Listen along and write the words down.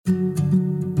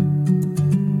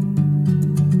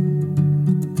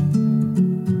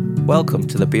Welcome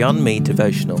to the Beyond Me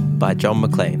devotional by John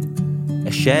McLean,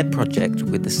 a shared project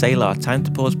with the Selah Time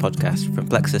to Pause podcast from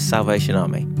Plexus Salvation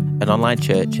Army, an online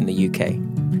church in the UK.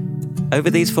 Over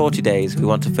these 40 days, we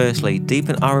want to firstly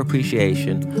deepen our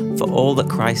appreciation for all that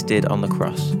Christ did on the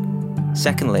cross.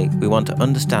 Secondly, we want to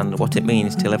understand what it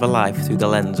means to live a life through the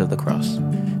lens of the cross,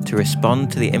 to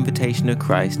respond to the invitation of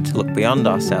Christ to look beyond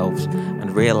ourselves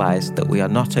and realise that we are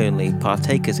not only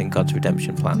partakers in God's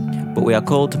redemption plan, but we are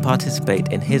called to participate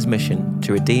in His mission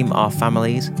to redeem our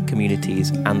families, communities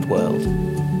and world.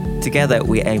 Together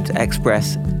we aim to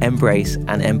express, embrace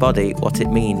and embody what it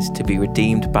means to be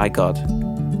redeemed by God.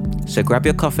 So grab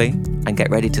your coffee and get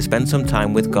ready to spend some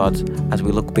time with God as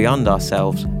we look beyond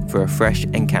ourselves for a fresh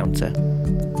encounter.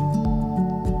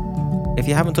 If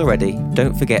you haven't already,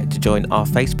 don't forget to join our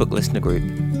Facebook listener group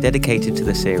dedicated to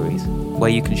the series, where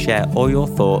you can share all your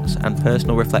thoughts and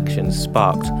personal reflections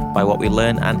sparked by what we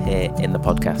learn and hear in the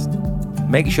podcast.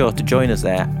 Make sure to join us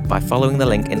there by following the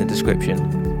link in the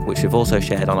description, which we've also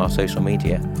shared on our social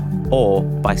media, or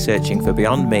by searching for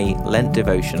Beyond Me Lent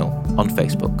Devotional on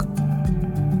Facebook.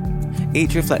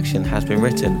 Each reflection has been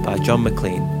written by John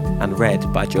McLean and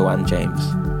read by Joanne James.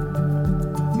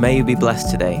 May you be blessed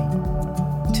today.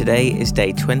 Today is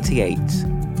day 28,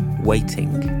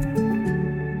 Waiting.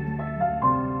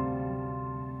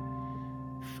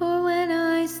 For when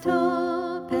I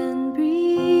stop and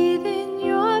breathe in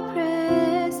your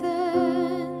presence,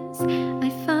 I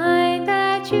find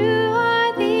that you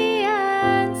are the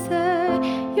answer.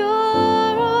 You're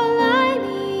all I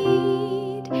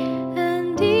need.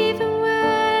 And even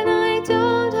when I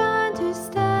don't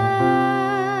understand,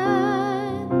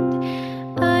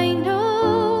 I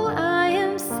know I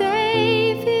am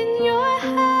safe in your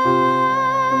hands.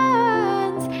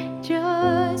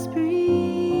 Just breathe.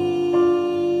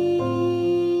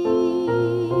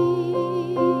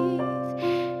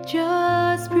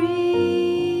 Just breathe.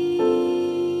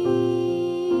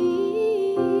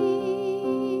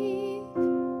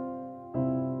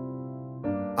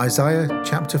 Isaiah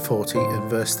chapter 40 and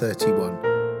verse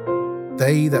 31.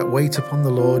 They that wait upon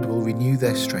the Lord will renew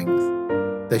their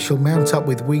strength. They shall mount up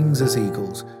with wings as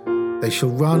eagles. They shall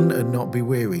run and not be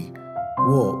weary,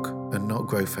 walk and not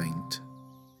grow faint.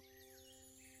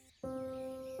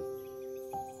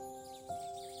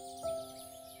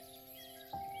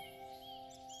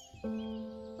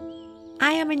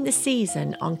 I am in the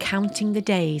season on counting the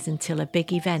days until a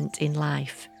big event in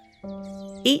life.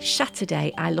 Each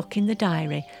Saturday I look in the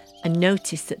diary and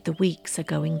notice that the weeks are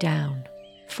going down.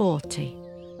 40,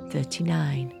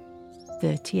 39,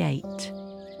 38,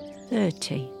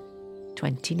 30,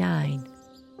 29,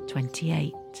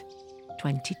 28,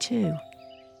 22,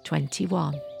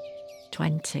 21,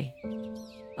 20.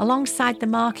 Alongside the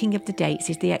marking of the dates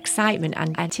is the excitement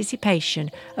and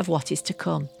anticipation of what is to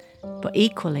come, but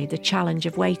equally the challenge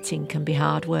of waiting can be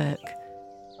hard work.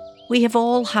 We have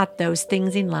all had those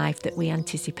things in life that we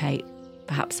anticipate,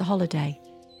 perhaps a holiday,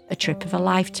 a trip of a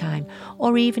lifetime,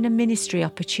 or even a ministry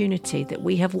opportunity that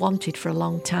we have wanted for a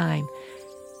long time.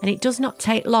 And it does not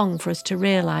take long for us to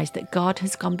realise that God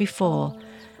has gone before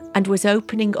and was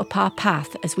opening up our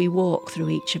path as we walk through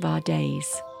each of our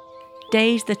days.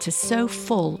 Days that are so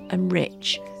full and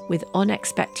rich with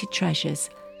unexpected treasures,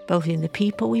 both in the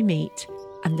people we meet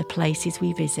and the places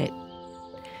we visit.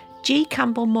 G.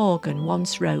 Campbell Morgan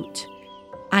once wrote,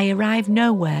 "I arrive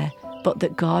nowhere but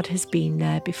that God has been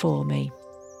there before me."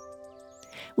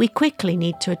 We quickly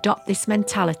need to adopt this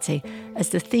mentality as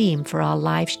the theme for our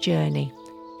life's journey.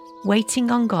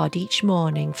 Waiting on God each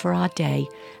morning for our day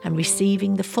and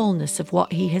receiving the fullness of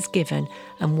what He has given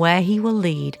and where He will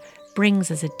lead brings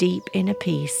us a deep inner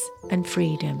peace and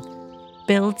freedom,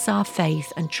 builds our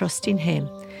faith and trust in Him,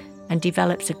 and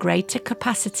develops a greater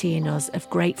capacity in us of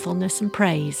gratefulness and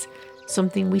praise,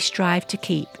 something we strive to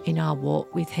keep in our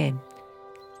walk with Him.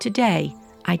 Today,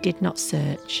 I did not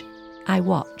search, I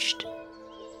watched.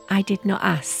 I did not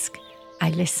ask,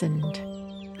 I listened.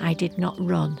 I did not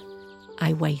run,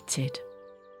 I waited.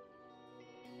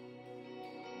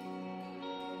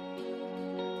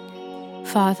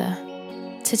 Father,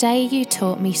 today you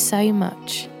taught me so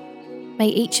much. May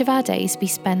each of our days be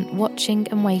spent watching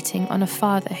and waiting on a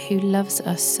Father who loves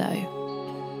us so.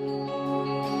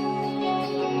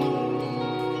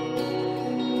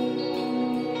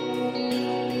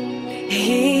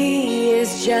 He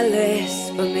is jealous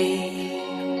for me.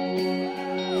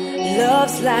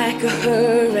 Love's like a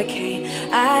hurricane.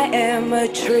 I am a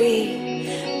tree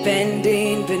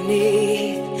bending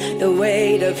beneath the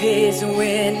weight of His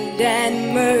wind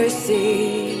and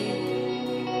mercy.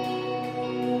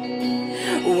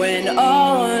 When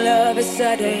all of a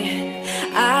sudden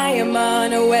I am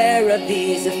unaware of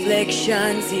these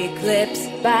afflictions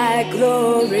eclipsed by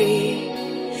glory.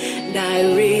 And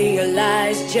I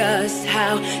realize just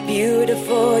how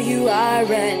beautiful you are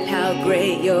and how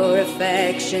great your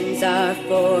affections are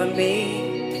for me.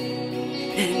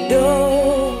 And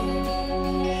oh,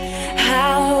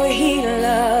 how he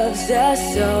loves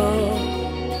us so.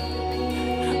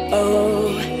 Oh,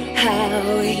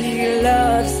 how he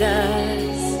loves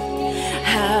us.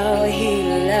 How he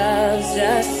loves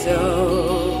us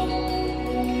so.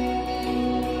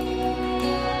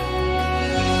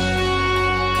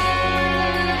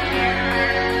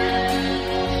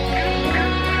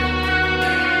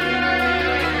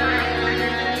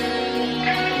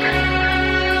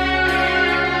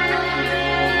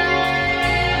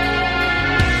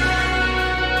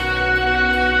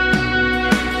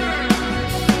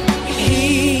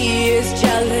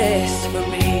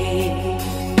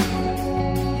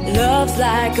 Love's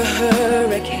like a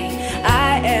hurricane.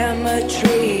 I am a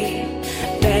tree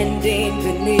bending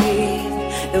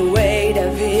beneath the weight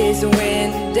of his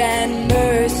wind and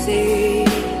mercy.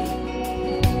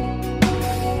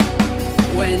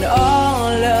 When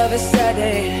all of a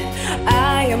sudden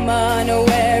I am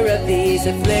unaware of these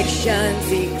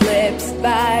afflictions eclipsed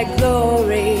by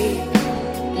glory,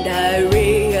 and I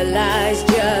realize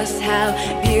just how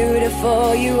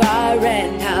beautiful you are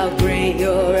and how great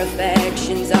your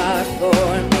affections are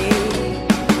for me.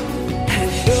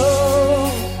 And oh,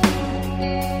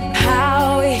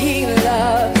 how he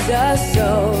loves us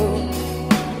so.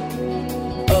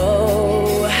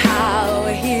 Oh, how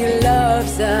he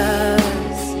loves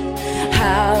us.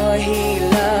 How he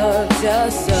loves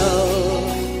us so.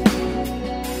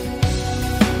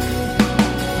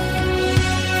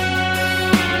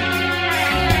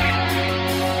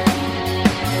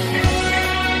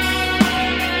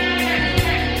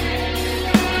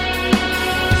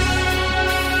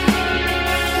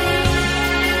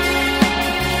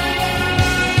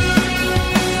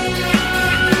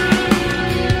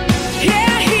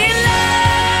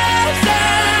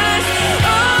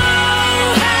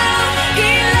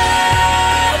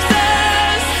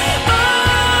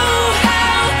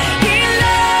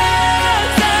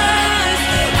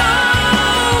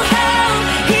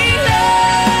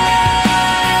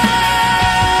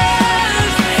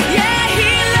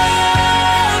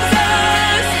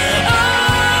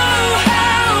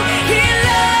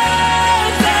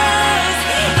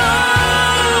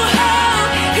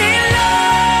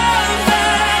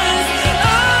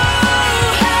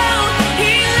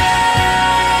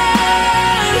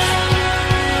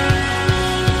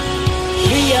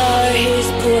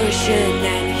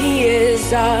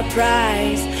 Our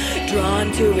prize,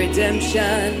 drawn to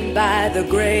redemption by the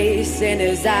grace in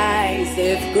his eyes.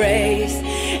 If grace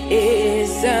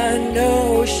is an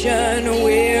ocean,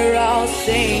 we're all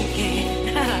sinking.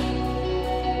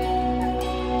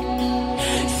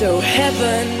 So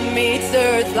heaven meets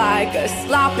earth like a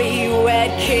sloppy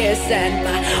wet kiss, and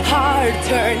my heart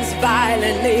turns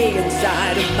violently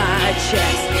inside of my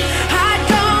chest.